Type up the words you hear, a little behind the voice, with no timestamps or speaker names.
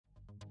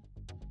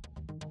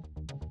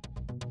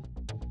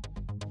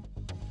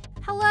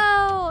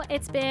Hello!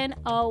 It's been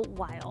a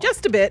while.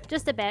 Just a bit. So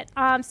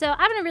I'm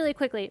going to really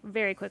quickly,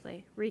 very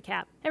quickly,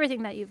 recap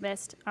everything that you've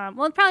missed.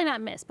 Well, probably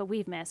not missed, but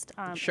we've missed.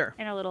 Sure.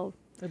 In our little...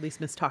 At least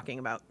missed talking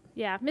about.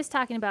 Yeah, missed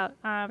talking about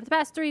for the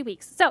past 3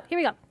 weeks. So here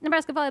we go.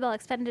 Nebraska volleyball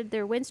extended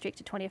their win streak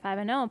to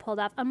 25-0 and pulled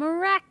off a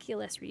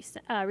miraculous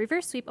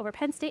reverse sweep over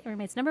Penn State and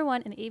remains number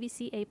 1 in the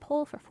AVCA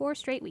poll for 4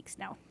 straight weeks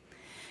now.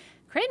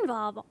 Creighton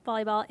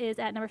volleyball is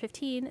at number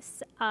 15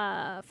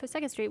 for the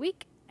second straight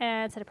week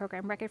and set a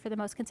program record for the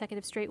most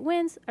consecutive straight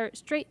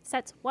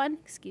sets won,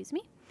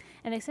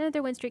 and extended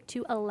their win streak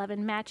to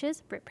 11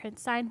 matches. Britt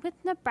Prince signed with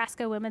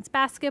Nebraska women's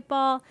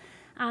basketball,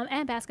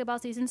 and basketball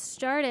season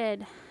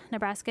started.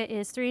 Nebraska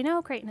is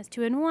 3-0, Creighton is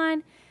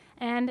 2-1,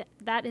 and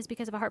that is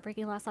because of a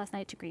heartbreaking loss last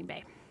night to Green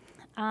Bay.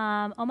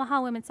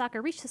 Omaha women's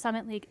soccer reached the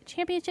Summit League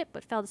championship,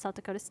 but fell to South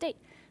Dakota State.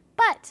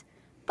 But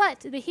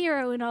the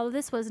hero in all of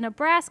this was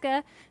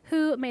Nebraska,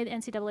 who made the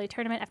NCAA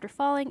tournament after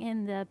falling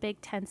in the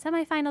Big Ten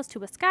semifinals to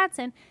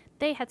Wisconsin.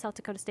 They had South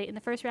Dakota State in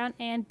the first round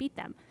and beat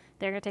them.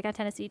 They're going to take on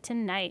Tennessee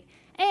tonight.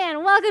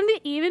 And welcome to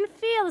Even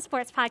Feel, the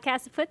sports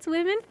podcast that puts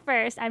women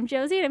first. I'm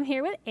Josie, and I'm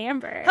here with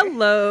Ambre.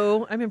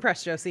 Hello. I'm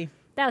impressed, Josie.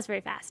 That was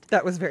very fast.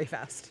 That was very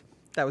fast.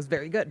 That was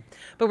very good.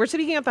 But we're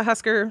speaking of the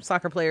Husker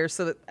soccer players.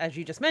 So that, as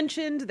you just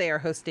mentioned, they are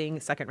hosting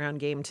a second round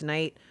game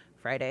tonight,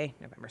 Friday,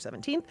 November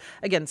 17th,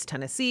 against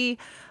Tennessee.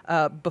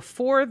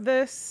 Before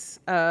this,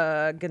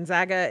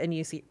 Gonzaga and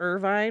UC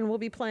Irvine will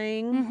be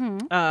playing.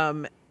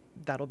 Mm-hmm.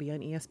 That'll be on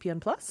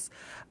ESPN+.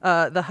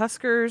 The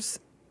Huskers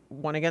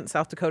won against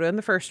South Dakota in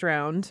the first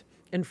round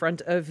in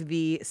front of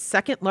the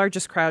second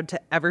largest crowd to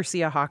ever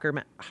see a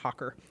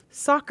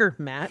soccer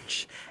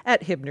match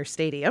at Hibner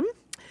Stadium.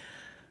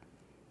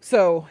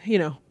 So,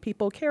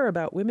 people care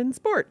about women's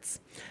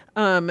sports.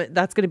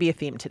 That's going to be a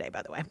theme today,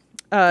 by the way.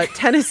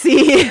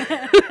 Tennessee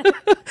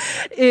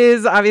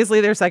is obviously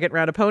their second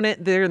round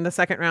opponent. They're in the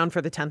second round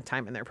for the 10th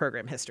time in their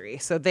program history.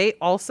 So they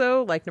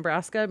also, like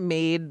Nebraska,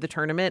 made the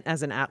tournament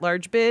as an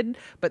at-large bid,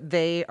 but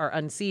they are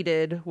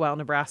unseeded while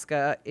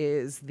Nebraska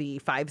is the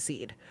 5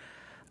 seed.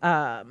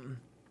 I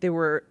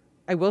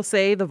will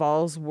say the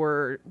Vols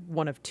were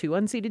one of 2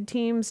 unseeded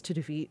teams to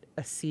defeat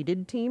a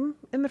seeded team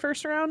in the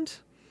first round.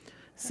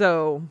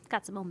 So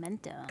got some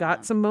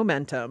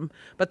momentum.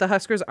 But the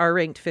Huskers are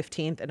ranked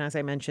 15th, and as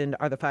I mentioned,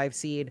 are the 5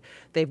 seed.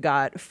 They've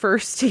got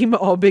first team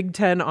all Big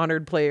Ten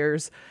honored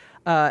players,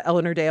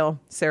 Eleanor Dale,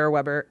 Sarah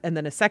Weber, and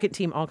then a second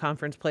team all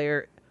conference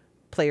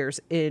players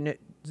in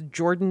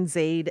Jordan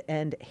Zaid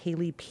and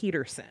Haley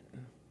Peterson.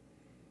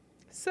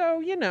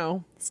 So,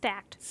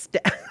 Stacked.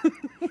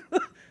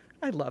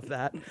 I love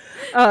that.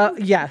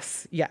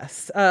 Yes.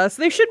 So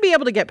they should be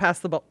able to get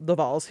past the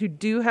Vols, who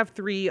do have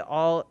 3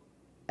 all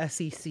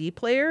SEC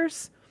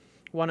players,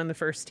 1 on the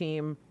first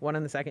team, 1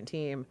 on the second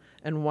team,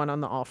 and 1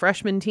 on the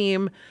all-freshman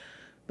team.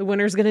 The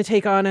winner's going to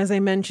take on, as I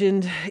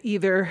mentioned,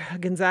 either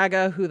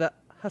Gonzaga, who the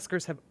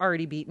Huskers have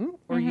already beaten,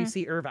 or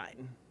UC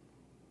Irvine.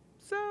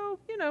 So,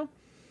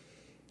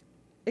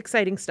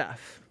 exciting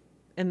stuff.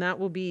 And that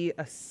will be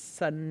a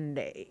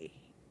Sunday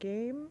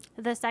game.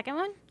 The second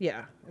one?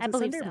 Yeah. I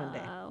believe Sunday so. or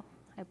Monday?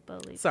 I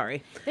believe.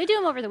 Sorry. They do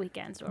them over the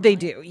weekends. They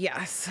do,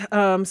 yes.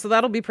 So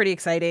that'll be pretty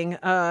exciting.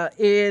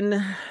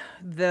 In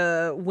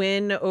the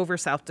win over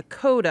South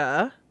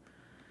Dakota,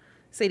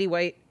 Sadie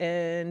White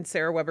and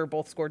Sarah Weber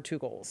both scored 2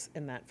 goals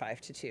in that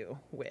 5-2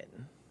 win.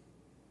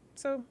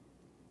 So,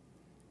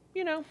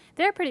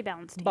 they're a pretty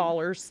balanced team.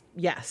 Ballers.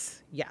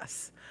 Yes.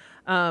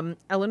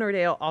 Eleanor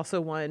Dale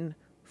also won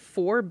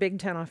 4 Big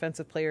Ten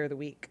Offensive Player of the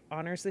Week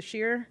honors this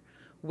year,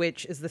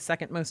 which is the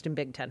second most in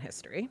Big Ten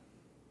history.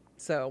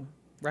 So,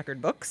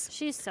 record books.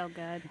 She's so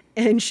good.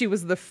 And she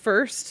was the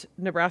first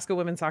Nebraska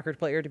women's soccer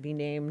player to be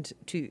named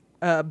to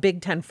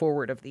Big Ten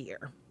Forward of the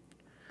Year.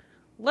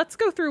 Let's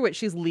go through what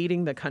she's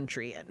leading the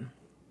country in.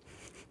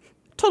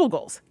 Total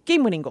goals,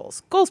 game-winning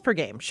goals, goals per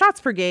game,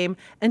 shots per game,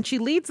 and she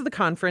leads the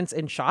conference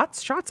in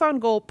shots on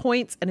goal,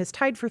 points, and is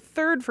tied for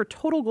 3rd for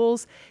total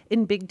goals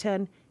in Big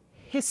Ten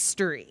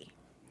history.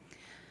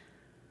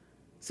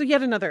 So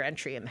yet another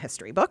entry in the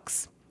history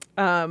books.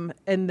 And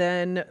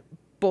then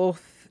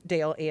both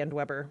Dale and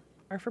Weber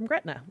are from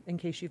Gretna, in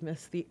case you've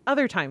missed the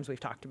other times we've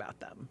talked about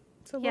them.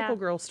 So local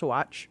girls to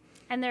watch.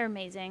 And they're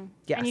amazing.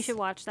 Yes. And you should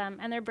watch them.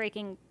 And they're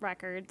breaking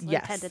records,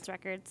 attendance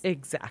records.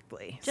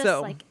 Exactly.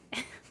 Just like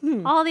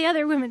all the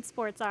other women's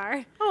sports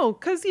are. Oh,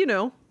 because,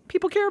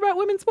 people care about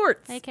women's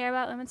sports. They care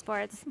about women's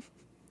sports.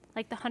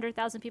 Like the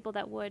 100,000 people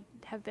that would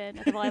have been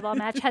at the volleyball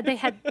match had they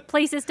had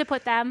places to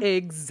put them.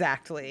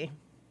 Exactly.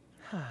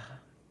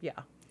 Yeah.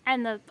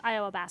 And the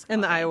Iowa basketball.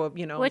 And the Iowa,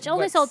 which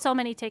only sold so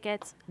many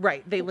tickets.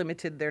 Right. They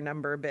limited their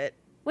number a bit.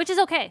 Which is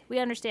okay. We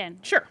understand.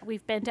 Sure.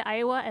 We've been to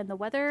Iowa, and the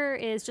weather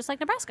is just like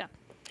Nebraska.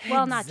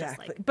 Well, not just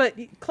like. But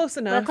close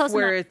enough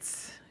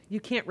you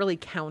can't really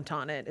count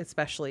on it,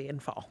 especially in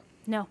fall.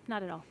 No,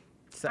 not at all.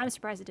 So. I'm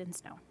surprised it didn't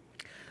snow.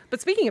 But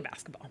speaking of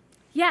basketball.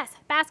 Yes,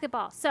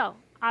 basketball. So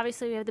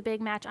Obviously, we have the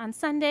big match on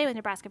Sunday with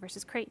Nebraska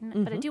versus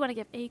Creighton, but I do want to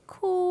give a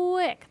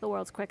quick, the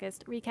world's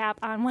quickest recap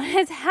on what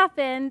has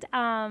happened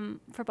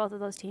for both of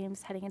those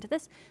teams heading into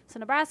this. So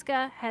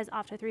Nebraska has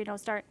off to a 3-0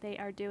 start. They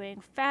are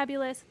doing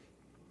fabulous.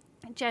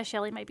 Jazz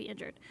Shelley might be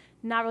injured.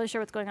 Not really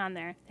sure what's going on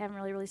there. They haven't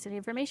really released any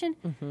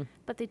information.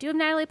 But they do have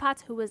Natalie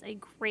Potts, who was a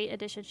great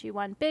addition. She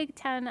won Big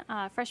Ten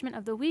Freshman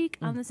of the Week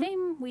on the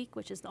same week,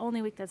 which is the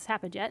only week that's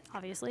happened yet,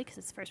 obviously, because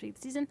it's the first week of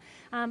the season.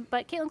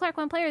 But Caitlin Clark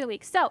won Player of the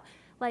Week. So,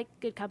 like,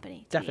 good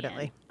company.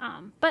 Definitely.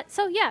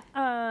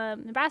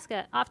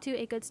 Nebraska off to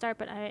a good start,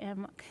 but I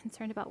am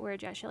concerned about where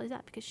Jazz Shelley's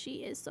at because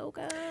she is so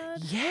good.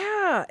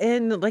 Yeah.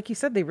 And like you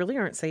said, they really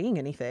aren't saying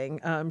anything.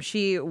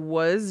 She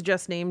was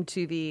just named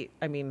to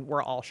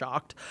we're all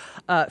shocked,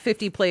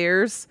 50 players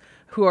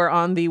who are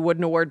on the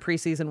Wooden Award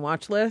preseason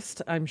watch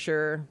list. I'm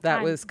sure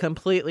that was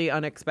completely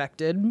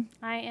unexpected.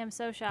 I am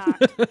so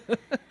shocked.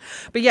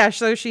 But yeah,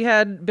 so she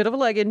had a bit of a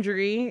leg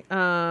injury.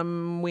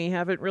 We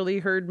haven't really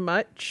heard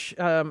much.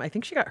 I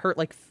think she got hurt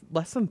like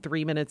less than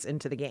 3 minutes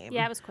into the game.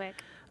 Yeah, it was quick.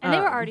 And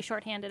they were already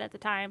shorthanded at the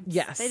time.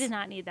 Yes. They did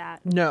not need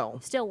that. No.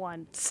 Still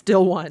won.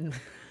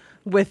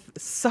 With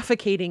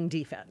suffocating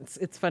defense.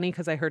 It's funny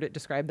because I heard it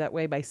described that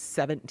way by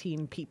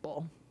 17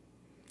 people.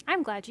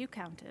 I'm glad you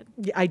counted.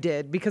 Yeah, I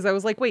did, because I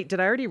was like, wait,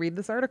 did I already read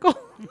this article?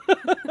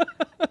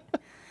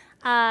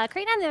 Creighton,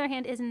 on the other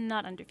hand, is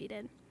not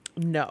undefeated.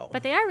 No.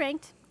 But they are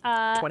ranked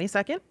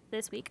 22nd?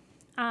 this week.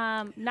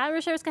 Not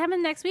really sure what's going to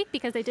happen next week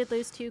because they did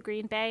lose to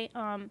Green Bay.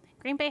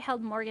 Green Bay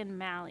held Morgan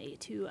Malley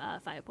to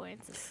 5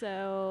 points.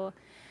 So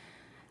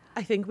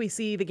I think we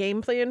see the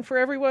game plan for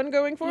everyone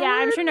going forward. yeah,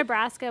 I'm sure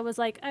Nebraska was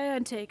like,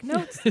 take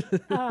notes.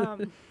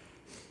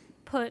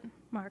 Put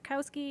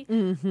Markowski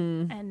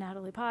and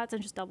Natalie Potts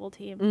and just double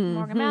team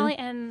Morgan Malley,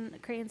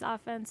 and Creighton's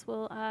offense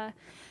will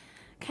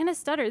kind of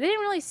stutter. They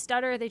didn't really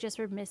stutter. They just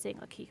were missing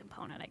a key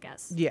component, I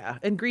guess. Yeah.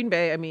 And Green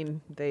Bay,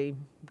 they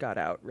got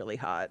out really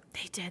hot.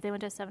 They did. They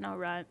went to a 7-0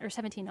 run, or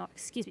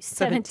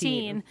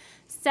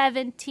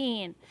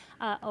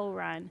 17-0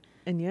 run.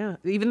 And yeah,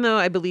 even though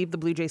I believe the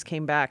Blue Jays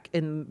came back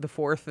in the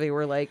fourth, they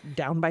were like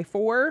down by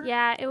 4.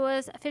 Yeah, it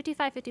was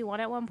 55-51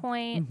 at one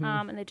point,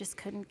 and they just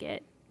couldn't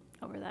get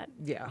over that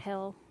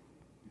hill.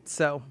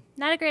 So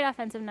not a great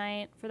offensive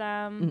night for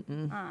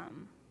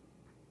them.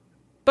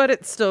 But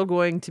it's still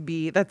going to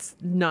be, that's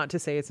not to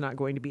say it's not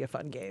going to be a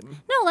fun game.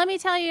 No, let me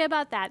tell you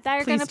about that.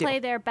 They're going to do. play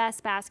their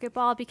best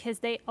basketball because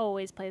they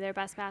always play their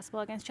best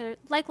basketball against each other.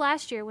 Like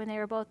last year when they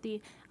were both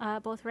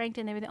ranked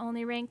and they were the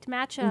only ranked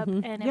matchup.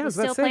 And it was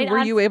still played Were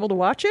you able to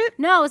watch it?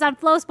 No, it was on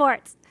Flow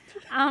Sports.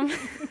 How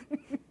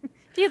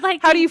do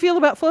you feel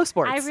about Flow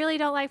Sports? I really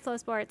don't like Flow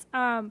Sports.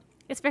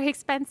 It's very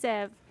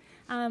expensive.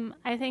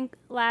 I think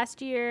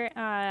last year,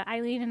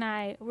 Eileen and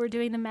I were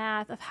doing the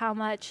math of how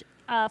much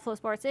Flow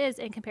Sports is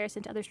in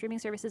comparison to other streaming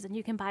services, and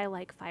you can buy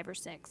like 5 or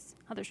 6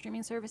 other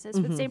streaming services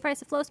for the same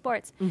price of Flow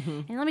Sports.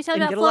 And let me tell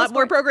you about get Flow a lot Sports.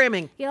 more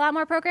programming. Get a lot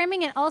more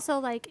programming, and also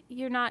like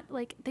you're not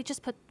like they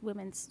just put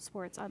women's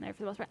sports on there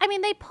for the most part. I mean,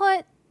 they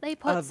put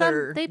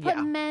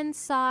men's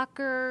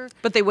soccer,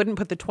 but they wouldn't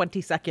put the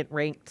 22nd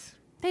ranked.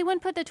 They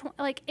wouldn't put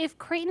like if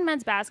Creighton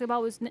men's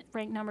basketball was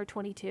ranked number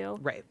 22,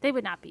 right? They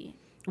would not be.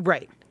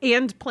 Right.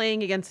 And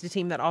playing against a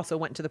team that also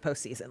went to the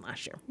postseason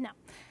last year. No.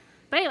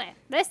 But anyway,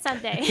 this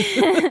Sunday,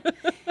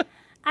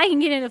 I can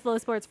get into Flow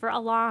Sports for a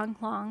long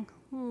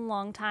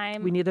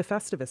time. We need a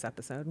Festivus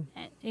episode.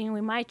 And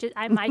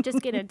I might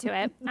just get into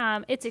it.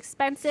 It's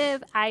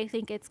expensive. I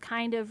think it's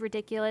kind of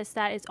ridiculous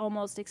that it's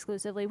almost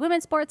exclusively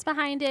women's sports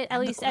behind it, at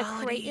least at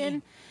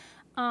Creighton.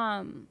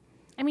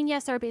 I mean,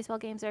 yes, there are baseball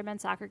games, there are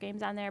men's soccer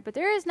games on there, but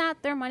there is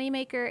not. Their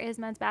moneymaker is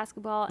men's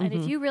basketball. And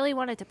if you really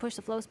wanted to push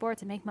the Flow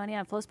Sports and make money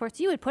on Flow Sports,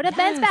 you would put a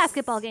men's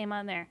basketball game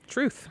on there.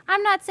 Truth.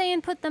 I'm not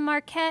saying put the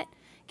Marquette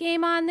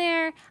game on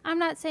there. I'm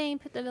not saying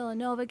put the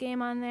Villanova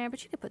game on there,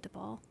 but you could put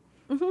DePaul.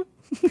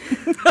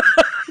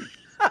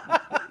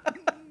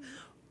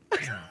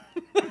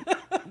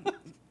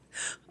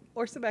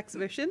 Or some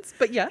exhibitions,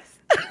 but yes.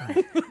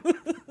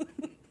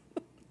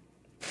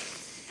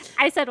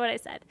 I said what I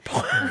said.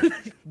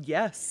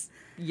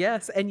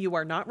 Yes, and you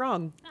are not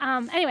wrong.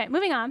 Anyway,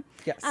 moving on.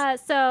 Yes.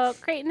 So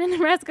Creighton and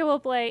Nebraska will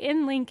play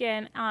in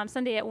Lincoln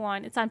Sunday at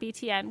 1. It's on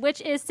BTN,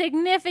 which is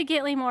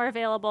significantly more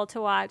available to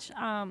watch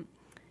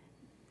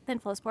than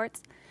Flow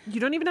Sports. You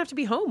don't even have to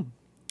be home.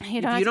 If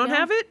you don't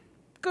have it,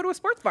 go to a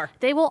sports bar.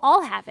 They will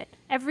all have it.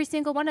 Every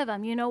single one of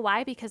them. You know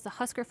why? Because the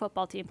Husker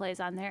football team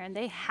plays on there, and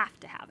they have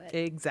to have it.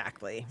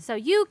 Exactly. So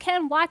you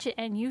can watch it,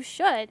 and you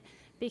should,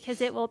 because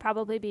it will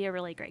probably be a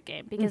really great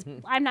game. Because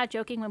I'm not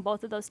joking when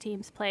both of those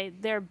teams play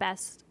their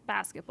best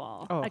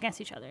basketball against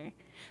each other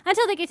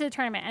until they get to the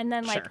tournament. And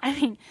then, I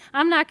mean,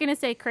 I'm not going to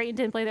say Creighton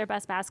didn't play their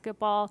best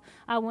basketball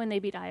when they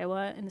beat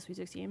Iowa in the Sweet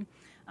 16,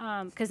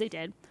 because they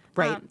did.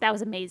 Right. That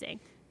was amazing.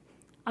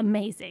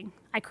 Amazing.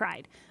 I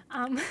cried.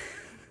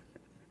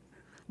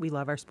 We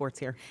love our sports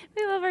here.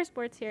 We love our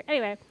sports here.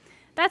 Anyway,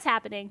 that's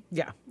happening.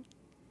 Yeah.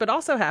 But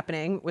also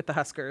happening with the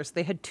Huskers,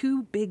 they had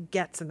 2 big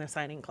gets in their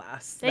signing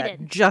class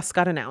that just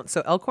got announced.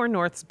 So Elkhorn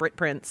North's Britt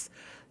Prince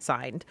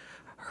signed.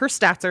 Her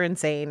stats are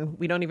insane.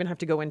 We don't even have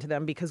to go into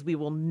them because we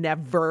will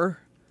never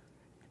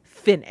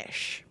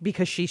finish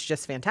because she's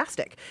just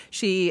fantastic.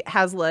 She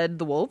has led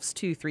the Wolves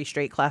to 3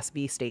 straight Class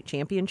B state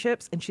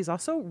championships, and she's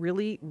also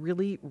really,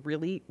 really,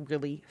 really,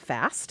 really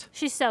fast.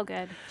 She's so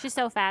good. She's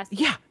so fast.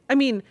 Yeah. I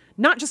mean,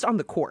 not just on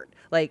the court.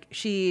 Like,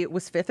 she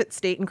was 5th at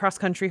state in cross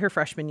country her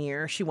freshman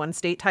year. She won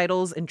state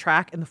titles in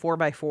track and the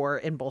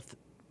 4x4 in both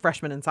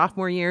freshman and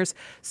sophomore years.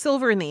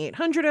 Silver in the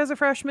 800 as a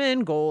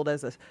freshman, gold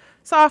as a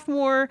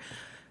sophomore.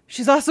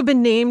 She's also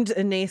been named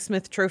a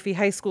Naismith Trophy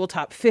High School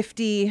Top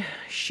 50.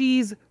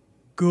 She's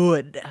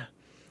good.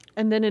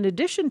 And then in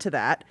addition to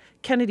that,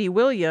 Kennedy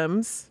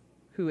Williams,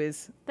 who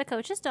is the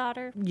coach's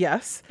daughter.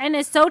 Yes. And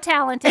is so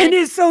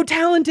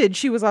talented.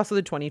 She was also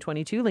the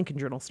 2022 Lincoln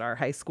Journal-Star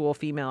High School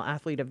Female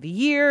Athlete of the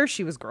Year.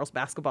 She was Girls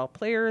Basketball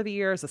Player of the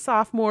Year as a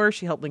sophomore.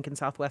 She helped Lincoln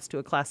Southwest to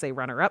a Class A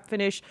runner-up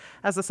finish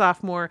as a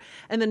sophomore,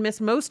 and then missed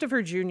most of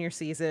her junior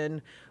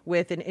season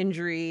with an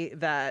injury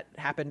that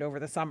happened over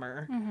the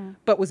summer,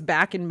 but was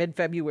back in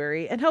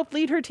mid-February and helped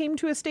lead her team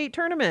to a state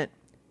tournament.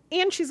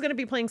 And she's going to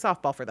be playing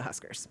softball for the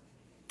Huskers.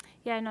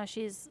 Yeah, no,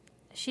 she's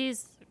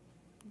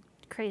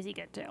crazy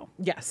good too.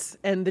 Yes,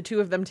 and the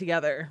two of them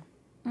together,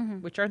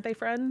 which aren't they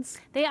friends?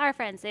 They are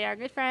friends. They are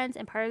good friends,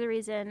 and part of the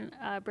reason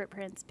Britt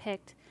Prince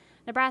picked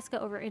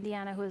Nebraska over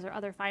Indiana, who was her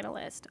other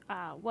finalist,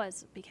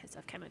 was because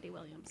of Kennedy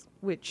Williams.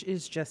 Which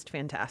is just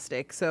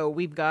fantastic. So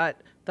we've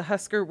got the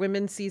Husker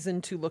women's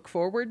season to look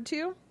forward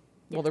to.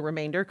 Well, the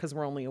remainder, because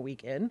we're only a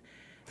week in.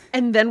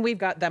 And then we've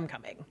got them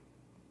coming.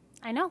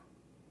 I know.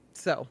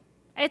 So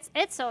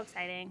it's so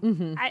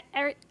exciting.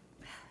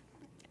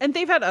 And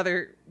they had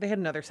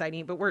another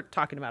signing, but we're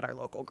talking about our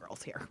local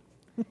girls here.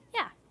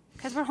 Yeah,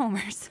 because we're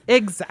homers.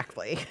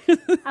 Exactly.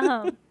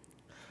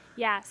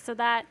 Yeah, so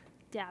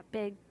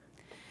big,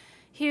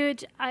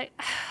 huge.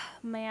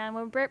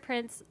 When Britt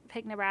Prince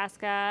picked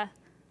Nebraska,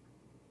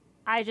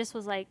 I just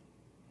was like,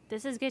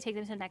 this is going to take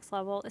them to the next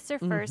level. It's their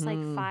first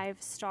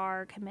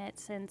 5-star commit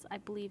since, I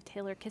believe,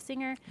 Taylor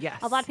Kissinger. Yes.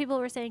 A lot of people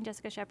were saying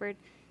Jessica Shepard.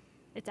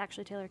 It's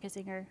actually Taylor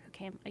Kissinger, who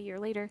came a year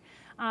later.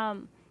 Yeah,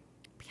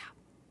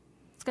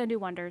 it's going to do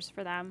wonders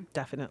for them.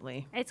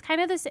 Definitely. It's kind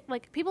of the same.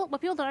 Like,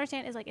 what people don't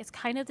understand is, like, it's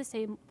kind of the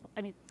same.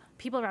 I mean,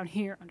 people around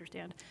here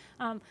understand.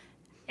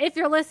 If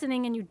you're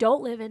listening and you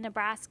don't live in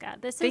Nebraska,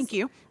 thank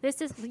you,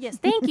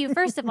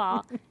 first of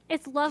all.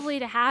 It's lovely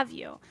to have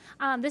you.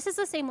 This is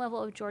the same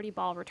level of Jordy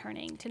Ball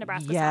returning to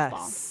Nebraska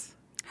softball.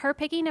 Her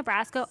picking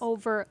Nebraska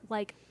over,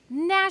 like,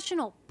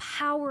 national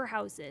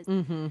powerhouses.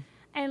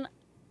 And,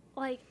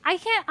 like, I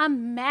can't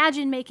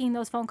imagine making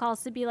those phone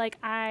calls to be like,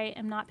 I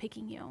am not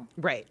picking you.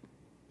 Right.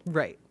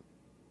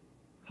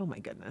 Oh, my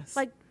goodness.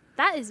 Like,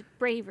 that is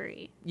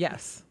bravery.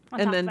 Yes.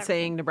 And then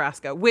saying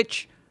Nebraska,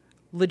 which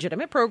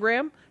legitimate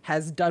program,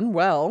 has done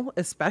well,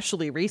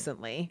 especially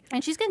recently.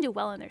 And she's going to do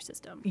well in their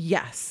system.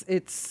 Yes.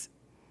 It's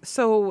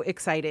so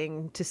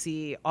exciting to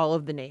see all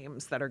of the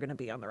names that are going to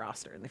be on the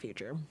roster in the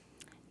future.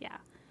 Yeah.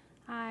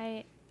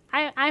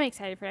 I'm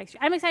excited for next year.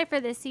 I'm excited for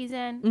this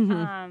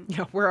season.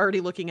 Yeah, we're already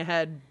looking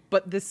ahead,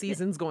 but this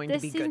season's going to be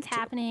good. This season's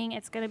happening.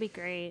 It's going to be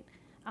great.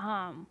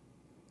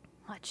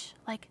 Much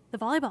like the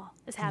volleyball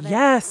is happening.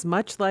 Yes,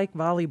 much like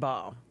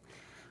volleyball.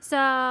 So,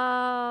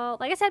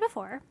 like I said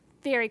before,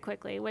 very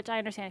quickly, which I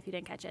understand if you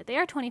didn't catch it, they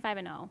are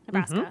 25-0,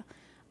 Nebraska,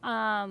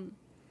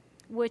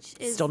 which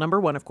is still number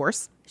 1, of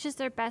course. It's just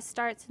their best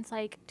start since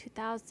like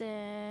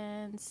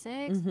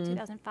 2006,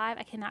 2005.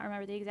 I cannot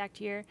remember the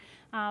exact year,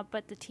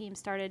 but the team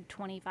started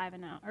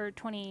 25-0 or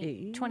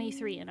 23-0.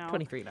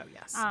 23-0,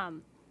 yes.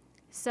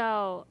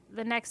 So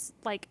the next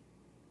like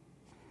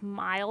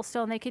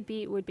milestone they could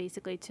beat would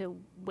basically to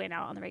win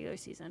out on the regular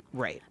season.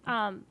 Right.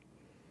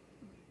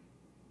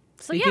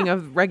 Speaking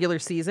of regular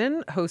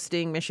season,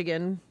 hosting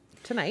Michigan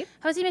tonight.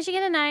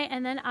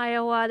 And then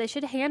Iowa. They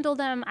should handle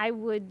them.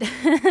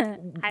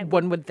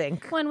 One would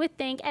think.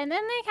 And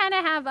then they kind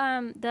of have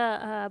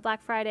the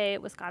Black Friday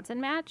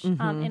Wisconsin match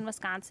in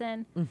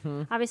Wisconsin.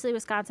 Obviously,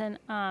 Wisconsin,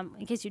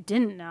 in case you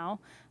didn't know,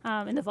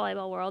 in the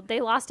volleyball world,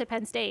 they lost to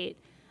Penn State.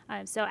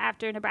 So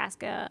after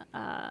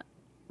Nebraska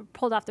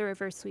pulled off the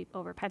reverse sweep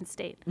over Penn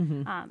State.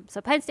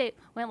 So Penn State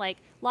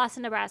lost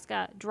to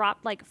Nebraska,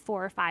 dropped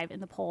 4 or 5 in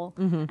the poll,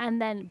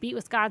 and then beat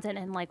Wisconsin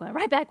and went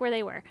right back where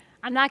they were.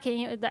 I'm not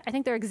kidding you. I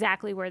think they're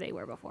exactly where they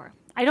were before.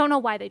 I don't know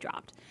why they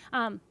dropped.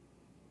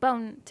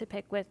 Bone to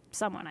pick with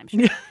someone, I'm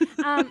sure.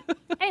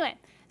 Anyway,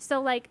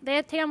 so they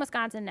have to take on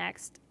Wisconsin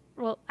next.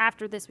 Well,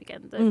 after this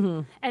weekend.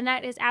 And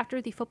that is after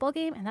the football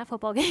game. And that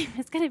football game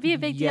is going to be a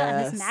big deal.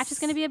 And this match is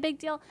going to be a big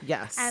deal.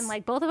 Yes. And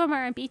both of them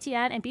are on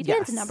BTN. And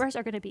BTN's numbers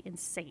are going to be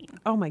insane.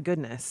 Oh, my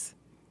goodness.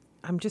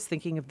 I'm just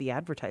thinking of the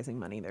advertising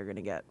money they're going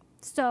to get.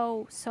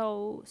 So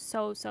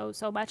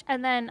much.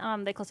 And then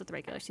they close out the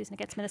regular season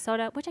against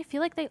Minnesota, which I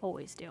feel like they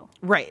always do.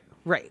 Right.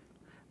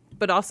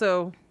 But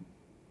also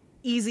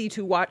easy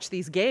to watch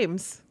these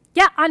games.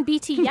 Yeah, on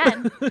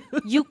BTN.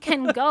 You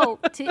can go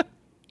to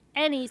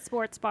any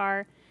sports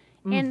bar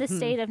in the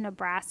state of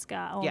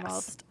Nebraska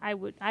almost.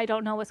 Yes. I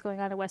don't know what's going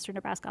on in Western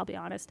Nebraska, I'll be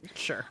honest.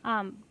 Sure.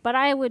 But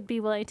I would be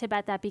willing to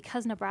bet that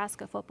because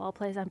Nebraska football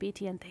plays on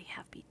BTN, they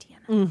have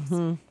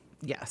BTN.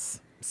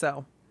 Yes.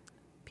 So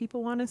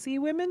people want to see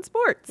women's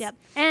sports. Yep.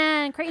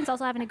 And Creighton's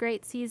also having a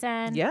great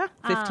season. Yeah.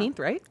 15th,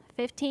 right?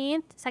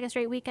 15th, second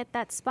straight week at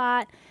that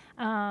spot.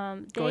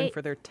 Going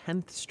for their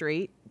 10th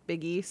straight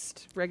Big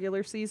East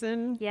regular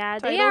season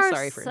title. They are.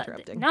 Sorry for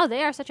interrupting. No,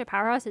 they are such a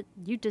powerhouse that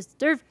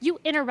you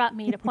interrupt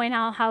me to point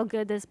out how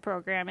good this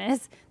program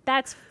is.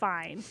 That's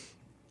fine.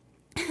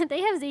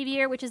 They have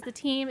Xavier, which is the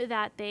team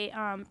that they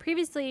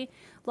previously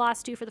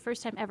lost to for the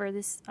first time ever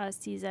this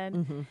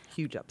season.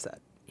 Huge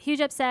upset. Huge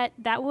upset.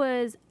 That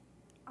was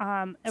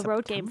a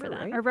road game for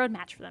them, right? or road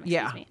match for them.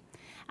 Excuse Yeah. me.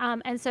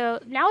 And so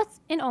now it's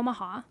in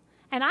Omaha,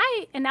 and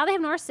now they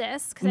have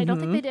Narcissus because I don't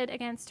think they did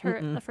against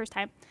her the first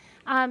time.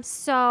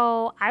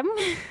 So I'm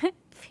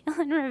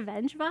feeling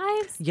revenge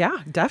vibes.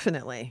 Yeah,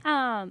 definitely.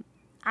 I'm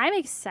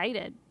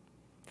excited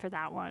for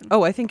that one.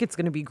 Oh, I think it's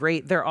going to be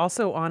great. They're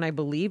also on, I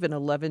believe, an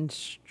 11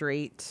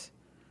 straight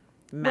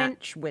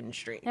match win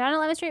streak. They're on an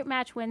 11 straight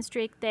match win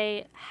streak.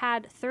 They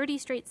had 30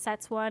 straight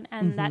sets won,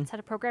 and that set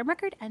a program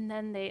record, and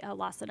then they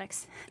lost the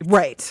next.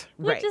 Right.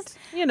 Is,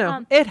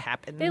 it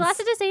happens. They lost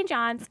it to St.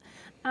 John's,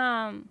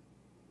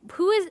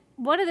 who is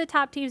one of the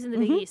top teams in the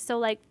Big East. So,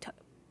 like,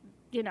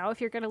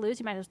 if you're going to lose,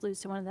 you might as well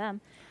lose to one of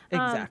them.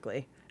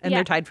 Exactly. And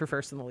they're tied for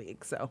first in the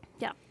league, so.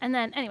 Yeah. And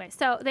then, anyway,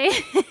 so they...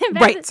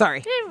 Right,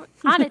 sorry.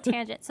 On a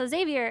tangent. So,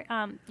 Xavier,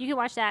 you can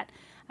watch that.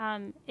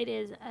 It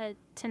is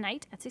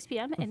tonight at 6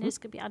 p.m., and it's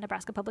going to be on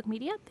Nebraska Public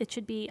Media. It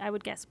should be, I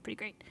would guess, pretty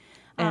great.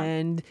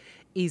 And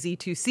easy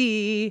to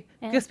see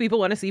because people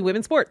want to see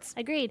women's sports.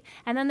 Agreed.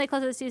 And then they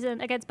close the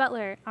season against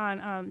Butler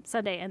on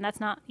Sunday, and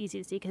that's not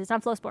easy to see because it's on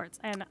Flow Sports.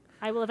 And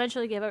I will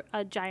eventually give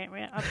a giant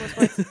rant on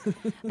Flow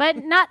Sports, but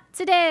not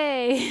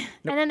today.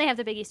 Nope. And then they have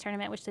the Big East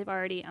tournament, which they've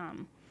already,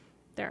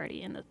 they're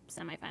already in the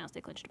semifinals.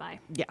 They clinched by.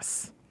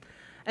 Yes.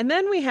 And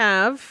then we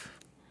have...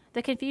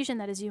 the confusion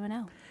that is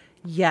UNO.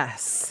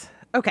 Yes.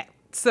 Okay.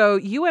 So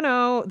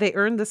UNO, they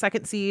earned the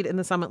second seed in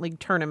the Summit League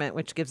tournament,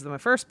 which gives them a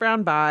first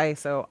round bye.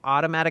 So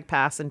automatic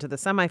pass into the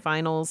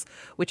semifinals,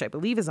 which I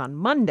believe is on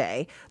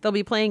Monday. They'll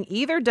be playing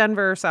either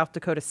Denver or South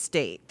Dakota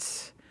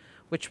State,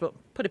 which will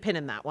put a pin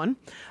in that one.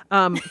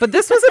 But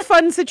this was a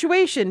fun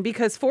situation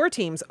because 4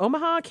 teams,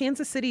 Omaha,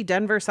 Kansas City,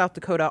 Denver, South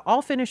Dakota,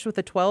 all finished with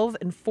a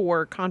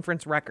 12-4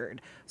 conference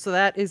record. So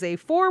that is a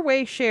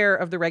 4-way share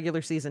of the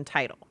regular season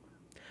title.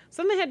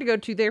 So then they had to go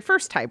to their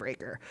first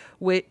tiebreaker,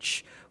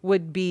 which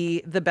would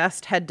be the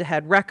best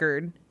head-to-head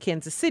record.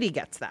 Kansas City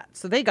gets that.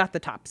 So they got the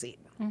top seed.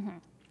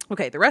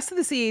 Okay, the rest of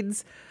the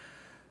seeds,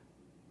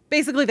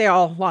 basically they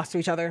all lost to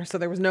each other. So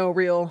there was no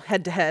real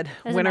head-to-head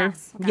winner.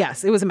 Okay.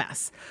 Yes, it was a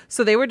mess.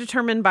 So they were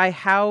determined by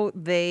how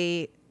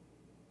they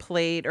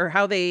played or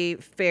how they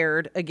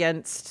fared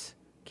against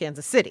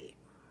Kansas City.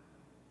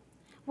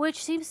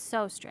 Which seems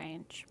so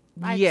strange.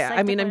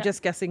 I'm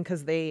just guessing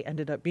because they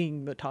ended up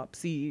being the top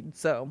seed.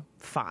 So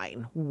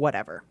fine,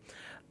 whatever.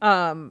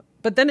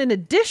 But then an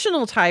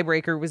additional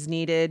tiebreaker was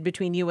needed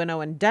between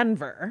UNO and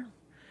Denver.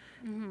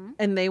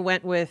 And they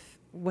went with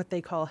what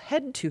they call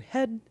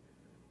head-to-head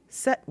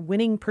set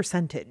winning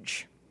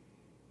percentage.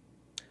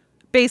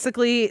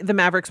 Basically, the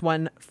Mavericks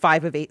won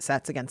 5 of 8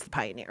 sets against the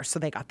Pioneers. So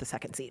they got the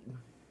second seed.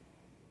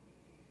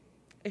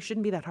 It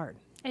shouldn't be that hard.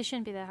 It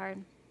shouldn't be that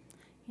hard.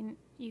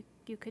 You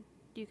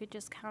could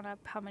just count up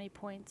how many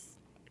points.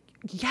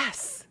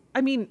 Yes.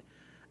 I mean,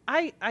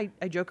 I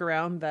joke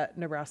around that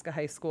Nebraska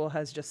high school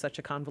has just such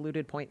a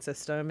convoluted point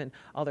system and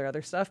all their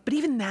other stuff. But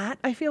even that,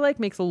 I feel like,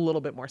 makes a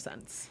little bit more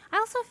sense. I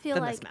also feel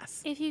than like this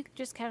mess. if you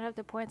just count up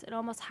the points, it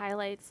almost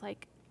highlights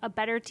like a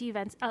better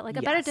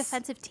better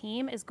defensive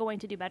team is going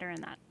to do better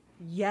in that.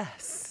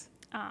 Yes.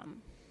 I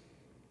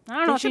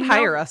don't know. They should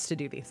hire us to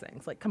do these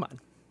things. Like, come on.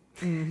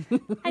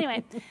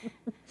 Anyway.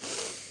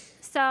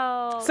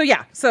 So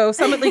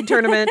Summit League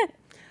tournament,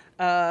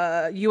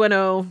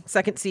 UNO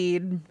second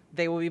seed.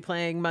 They will be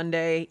playing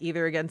Monday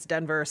either against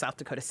Denver or South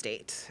Dakota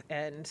State.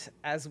 And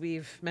as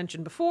we've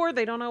mentioned before,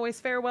 they don't always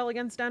fare well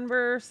against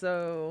Denver.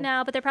 So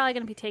no, but they're probably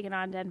going to be taking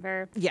on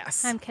Denver.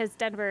 Yes, because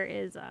Denver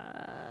is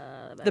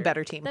the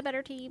better team. The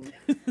better team.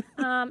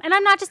 And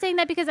I'm not just saying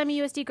that because I'm a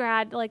USD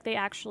grad. Like they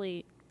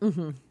actually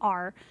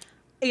are.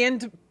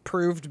 And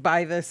proved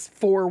by this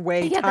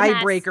 4-way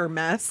tiebreaker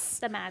mess.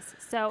 The mess.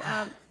 So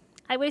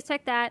I would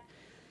expect that.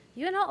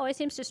 UNO always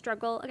seems to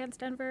struggle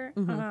against Denver.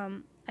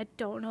 I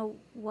don't know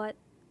what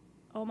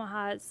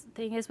Omaha's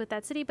thing is with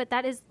that city, but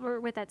or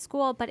with that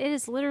school. But it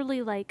is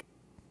literally like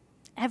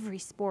every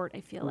sport.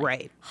 I feel like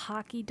right.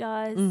 Hockey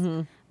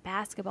does,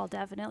 basketball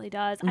definitely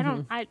does. I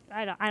don't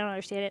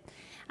understand it.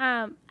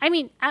 I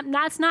mean,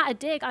 it's not a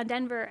dig on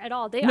Denver at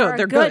all.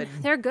 They're good.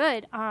 They're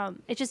good.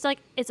 It's just like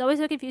it's always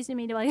so confusing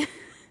to me to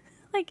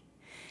like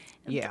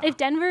if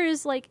Denver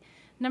is like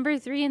number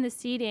 3 in the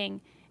seeding,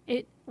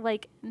 it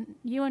like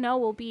UNO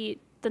will be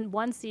the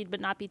 1 seed but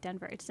not beat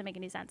Denver. It doesn't make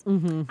any sense.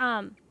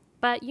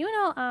 But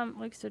UNO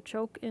likes to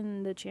choke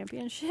in the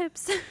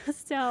championships,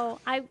 so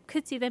I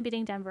could see them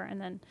beating Denver,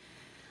 and then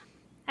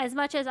as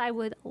much as I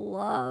would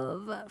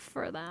love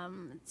for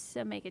them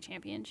to make a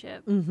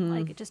championship,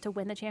 like just to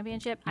win the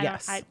championship,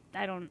 Yes.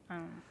 I don't.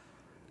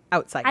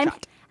 Outside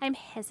shot. I'm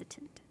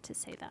hesitant to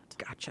say that.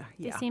 Gotcha.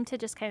 They Yeah. seem to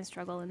just kind of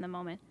struggle in the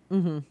moment.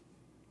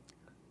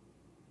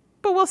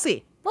 But we'll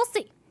see. We'll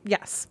see.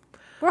 Yes.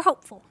 We're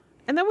hopeful.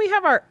 And then we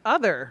have our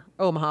other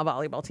Omaha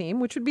volleyball team,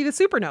 which would be the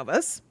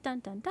Supernovas. Dun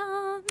dun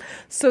dun.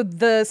 So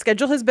the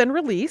schedule has been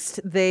released.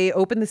 They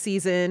open the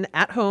season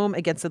at home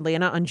against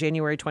Atlanta on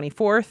January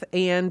 24th.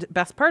 And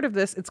best part of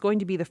this, it's going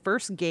to be the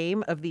first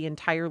game of the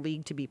entire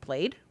league to be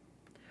played,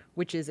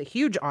 which is a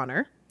huge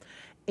honor.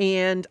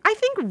 And I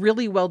think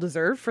really well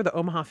deserved for the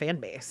Omaha fan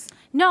base.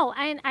 No,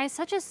 and it's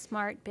such a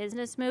smart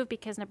business move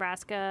because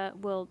Nebraska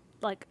will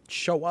like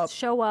Show up.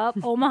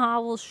 Omaha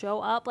will show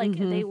up. Like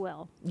they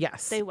will.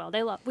 Yes. They will.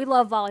 We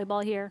love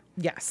volleyball here.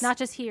 Yes. Not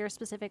just here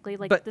specifically,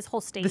 like But this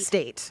whole state. The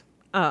state.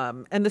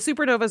 And the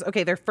Supernovas,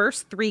 okay, their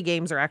first 3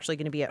 games are actually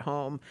going to be at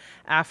home.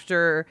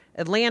 After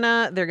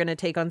Atlanta, they're going to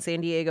take on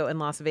San Diego and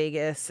Las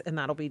Vegas, and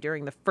that'll be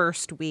during the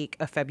first week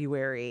of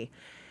February.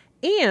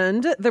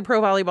 And the Pro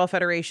Volleyball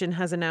Federation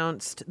has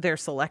announced their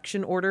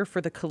selection order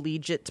for the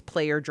collegiate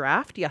player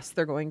draft. Yes,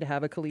 they're going to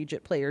have a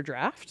collegiate player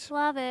draft.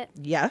 Love it.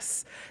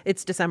 Yes,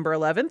 it's December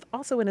 11th,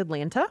 also in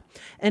Atlanta,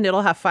 and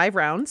it'll have 5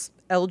 rounds.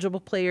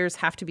 Eligible players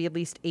have to be at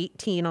least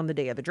 18 on the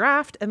day of the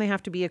draft, and they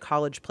have to be a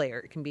college player.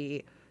 It can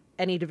be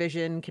any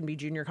division, can be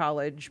junior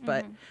college,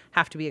 but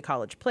have to be a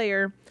college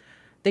player.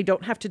 They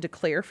don't have to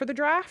declare for the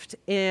draft,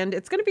 and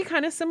it's going to be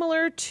kind of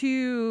similar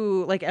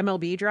to like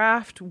MLB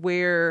draft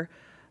where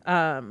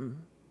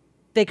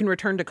they can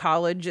return to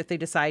college if they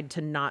decide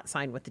to not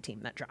sign with the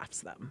team that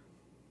drafts them,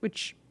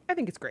 which I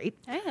think is great.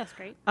 I think that's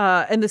great.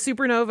 And the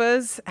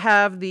Supernovas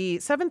have the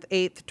 7th,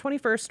 8th,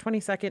 21st,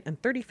 22nd,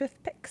 and 35th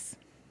picks.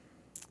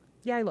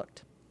 Yeah, I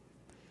looked.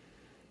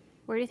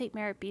 Where do you think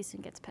Merritt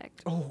Beeson gets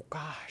picked? Oh,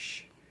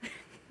 gosh.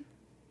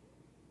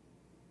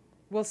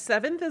 Well,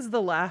 7th is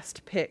the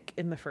last pick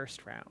in the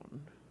first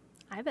round.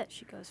 I bet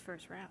she goes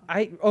first round.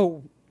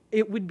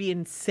 It would be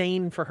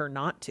insane for her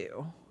not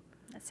to.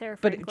 That's Sarah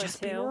But Franklin it'd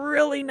just be too.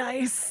 really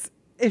nice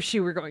if she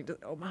were going to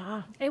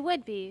Omaha. It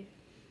would be.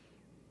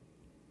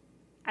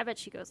 I bet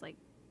she goes like,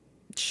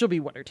 She'll be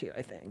 1 or 2,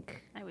 I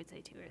think. I would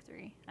say 2 or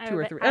 3. 2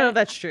 or 3. Oh,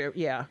 that's true.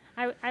 Yeah.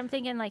 I'm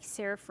thinking like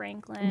Sarah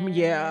Franklin.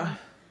 Yeah.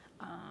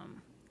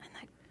 And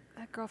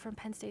that girl from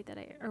Penn State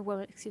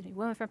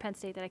woman from Penn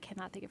State that I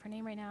cannot think of her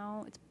name right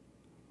now. It's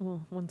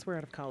Well, once we're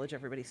out of college,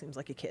 everybody seems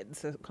like a kid,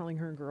 so calling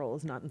her a girl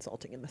is not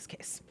insulting in this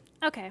case.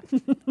 okay.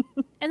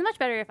 And much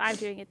better if I'm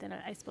doing it than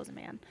I suppose a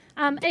man.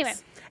 Anyway.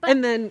 But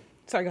And then,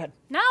 sorry, go ahead.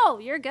 no,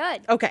 you're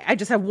good. Okay, I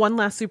just have one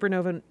last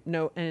Supernova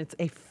note, and it's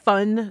a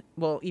fun,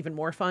 well, even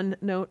more fun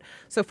note.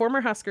 So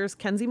former Huskers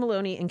Kenzie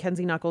Maloney and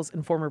Kenzie Knuckles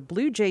and former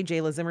Blue Jay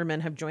Jayla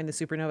Zimmerman have joined the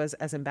Supernovas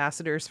as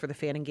ambassadors for the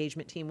fan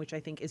engagement team, which I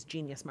think is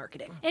genius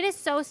marketing. It is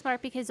so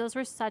smart because those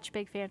were such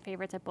big fan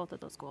favorites at both of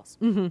those schools.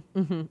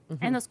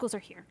 And those schools are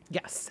here.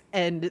 Yes,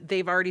 and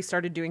they've already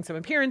started doing some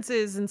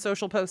appearances and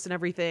social posts and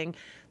everything.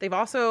 They've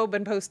also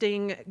been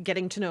posting,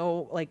 getting to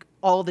know like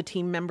all the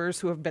team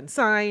members who have been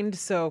signed,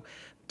 so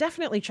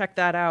definitely check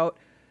that out.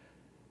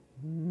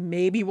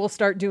 Maybe we'll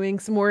start doing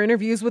some more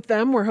interviews with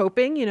them. We're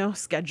hoping,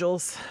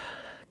 schedules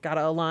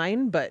gotta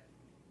align, but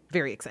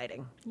very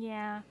exciting.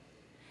 Yeah.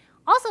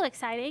 Also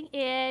exciting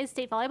is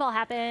state volleyball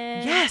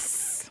happened.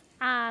 Yes.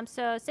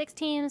 So 6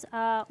 teams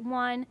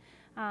won.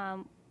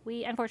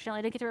 We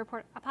unfortunately didn't get to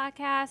report a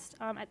podcast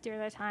during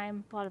that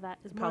time. A lot of that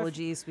is more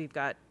Apologies, we've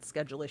got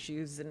schedule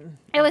issues and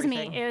It was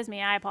everything. me. It was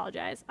me. I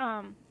apologize.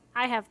 I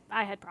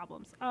had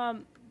problems.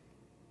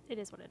 It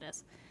is what it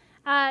is.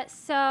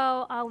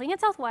 So Lincoln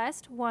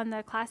Southwest won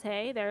the Class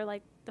A. They're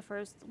like the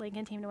first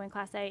Lincoln team to win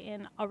Class A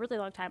in a really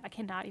long time. I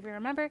cannot even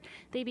remember.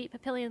 They beat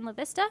Papillion La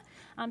Vista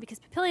because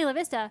Papillion La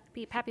Vista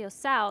beat Papio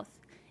South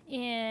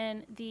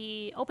in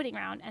the opening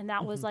round, and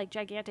that was like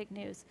gigantic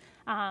news.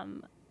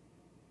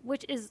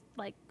 Which is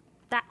like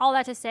that. All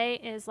that to say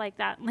is like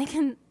that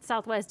Lincoln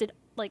Southwest did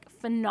like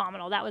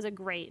phenomenal. That was a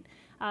great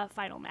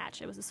final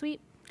match. It was a sweep.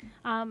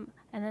 And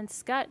then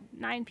Scott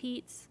 9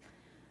 Pete's.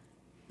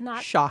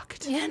 Not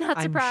shocked. Yeah,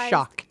 not surprised. I'm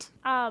shocked.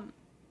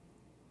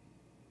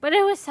 But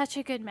it was such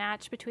a good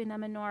match between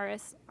them and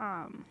Norris.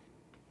 And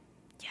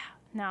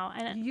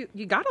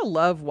You gotta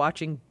love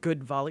watching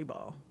good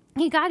volleyball.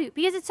 you got to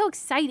because it's so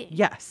exciting.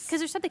 Yes. Because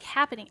there's something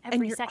happening every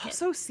And you're second.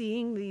 also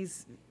seeing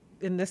these,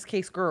 in this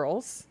case,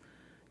 girls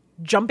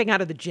jumping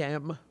out of the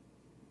gym.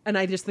 And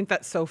I just think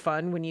that's so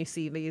fun when you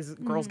see these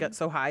girls get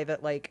so high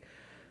that like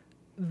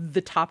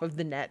the top of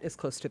the net is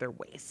close to their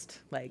waist.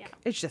 Like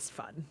it's just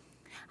fun.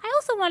 I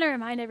also want to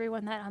remind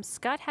everyone that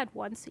Scott had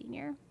 1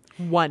 senior.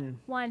 One.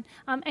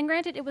 And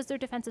granted, it was their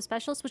defensive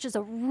specialist, which is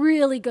a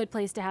really good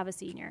place to have a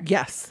senior.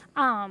 Yes.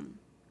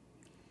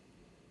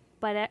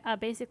 But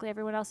basically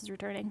everyone else is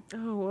returning.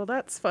 Oh, well,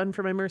 that's fun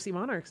for my Mercy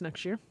Monarchs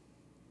next year.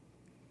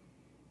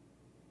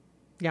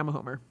 Yeah, I'm a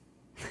homer.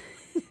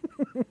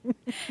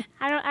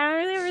 I don't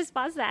really have a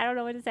response to that. I don't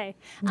know what to say.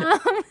 So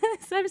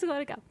I'm just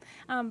going to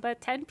go. But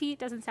 10 Pete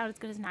doesn't sound as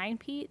good as 9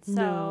 Pete. So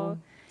No.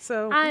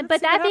 So,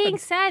 but that being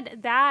said,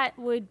 that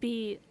would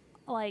be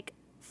like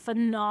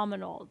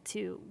phenomenal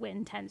to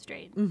win 10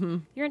 straight. Mm-hmm.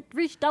 You're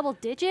reach double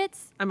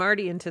digits. I'm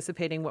already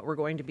anticipating what we're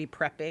going to be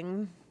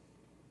prepping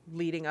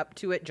leading up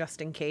to it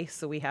just in case,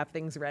 so we have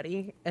things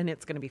ready, and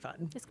it's going to be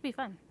fun. It's going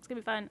to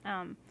be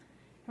fun.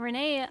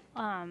 Renee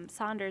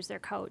Saunders, their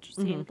coach,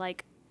 seemed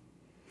like,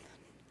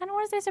 I don't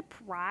want to say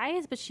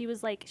surprised, but she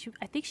was like,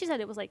 I think she said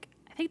it was like,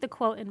 I think the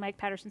quote in Mike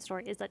Patterson's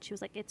story is that she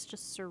was like, it's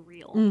just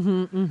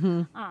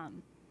surreal.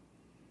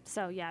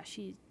 So yeah,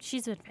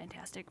 she's been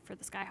fantastic for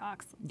the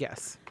Skyhawks.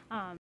 Yes.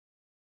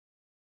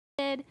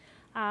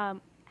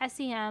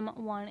 SEM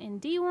won in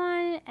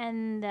D1,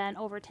 and then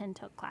Overton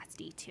took Class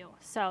D2.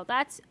 So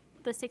that's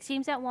the 6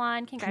 teams that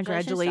won.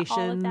 Congratulations to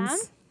all of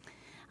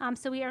them.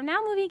 So we are now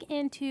moving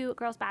into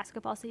girls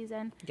basketball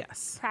season.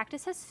 Yes.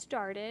 Practice has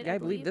started. Yeah, I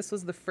believe this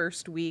was the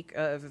first week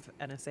of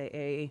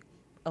NCAA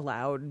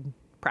allowed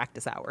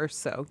practice hours.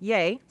 So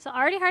yay. So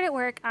already hard at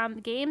work.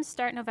 Games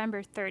start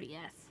November 30th.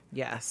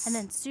 Yes. And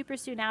then super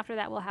soon after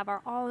that, we'll have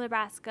our All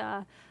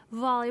Nebraska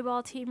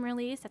volleyball team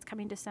release. That's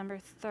coming December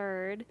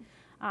 3rd.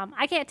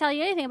 I can't tell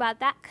you anything about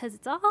that because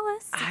it's all a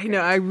secret. I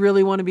know. I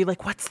really want to be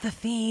like, what's the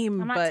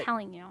theme? I'm not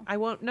telling you. I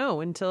won't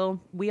know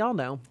until we all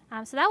know.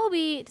 So that will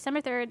be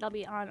December 3rd. They'll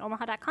be on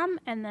Omaha.com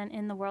and then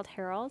in the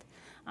World-Herald.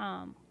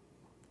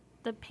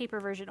 The paper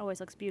version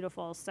always looks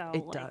beautiful. So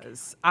it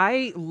does.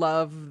 I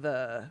love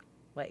the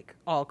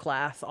all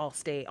class, all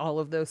state, all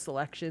of those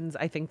selections.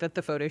 I think that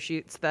the photo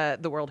shoots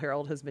that the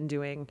World-Herald has been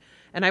doing,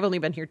 and I've only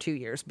been here 2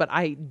 years, but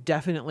I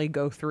definitely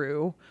go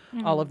through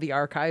all of the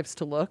archives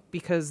to look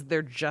because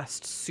they're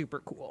just super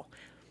cool.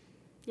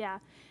 Yeah.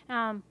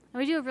 And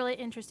we do a really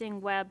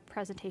interesting web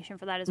presentation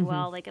for that as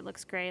well. Like, it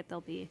looks great.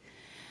 There'll be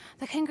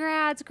the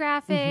congrats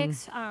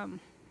graphics on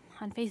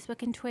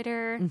Facebook and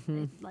Twitter.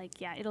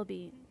 It'll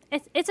be...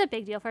 It's a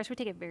big deal for us. We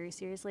take it very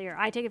seriously, or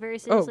I take it very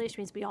seriously, which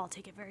means we all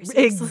take it very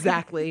seriously.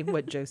 Exactly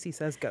what Josie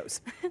says goes.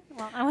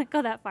 Well, I wouldn't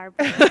go that far.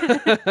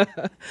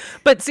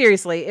 But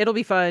seriously, it'll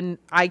be fun.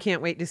 I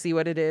can't wait to see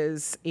what it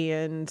is.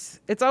 And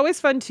it's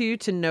always fun, too,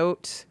 to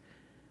note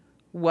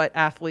what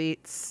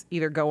athletes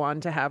either go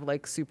on to have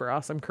super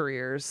awesome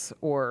careers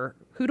or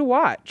who to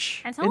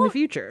watch in the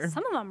future.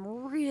 Some of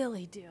them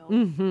really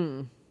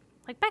do.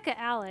 Like Becca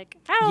Alec.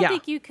 I don't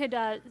think you could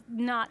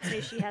not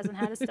say she hasn't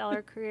had a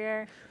stellar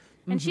career.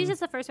 And she's just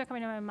the first one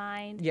coming to my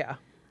mind. Yeah.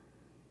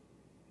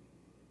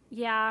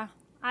 Yeah.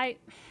 I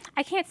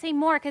can't say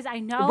more because I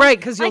know. Right,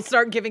 because you'll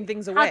start giving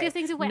things away. I'll give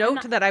things away.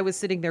 Note that I was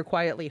sitting there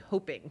quietly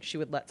hoping she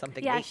would let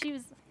something leak.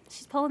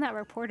 She's pulling that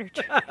reporter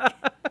trick.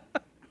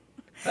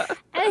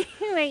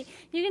 Anyway,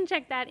 you can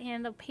check that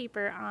in the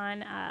paper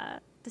on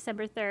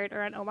December 3rd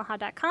or on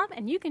omaha.com.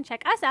 And you can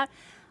check us out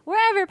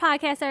wherever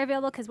podcasts are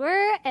available because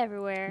we're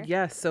everywhere.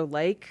 Yes, so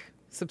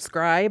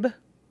subscribe.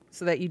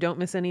 So that you don't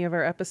miss any of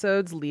our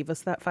episodes, leave us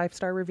that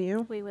 5-star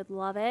review. We would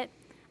love it.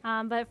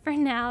 But for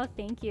now,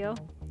 thank you.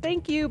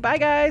 Thank you. Bye,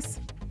 guys.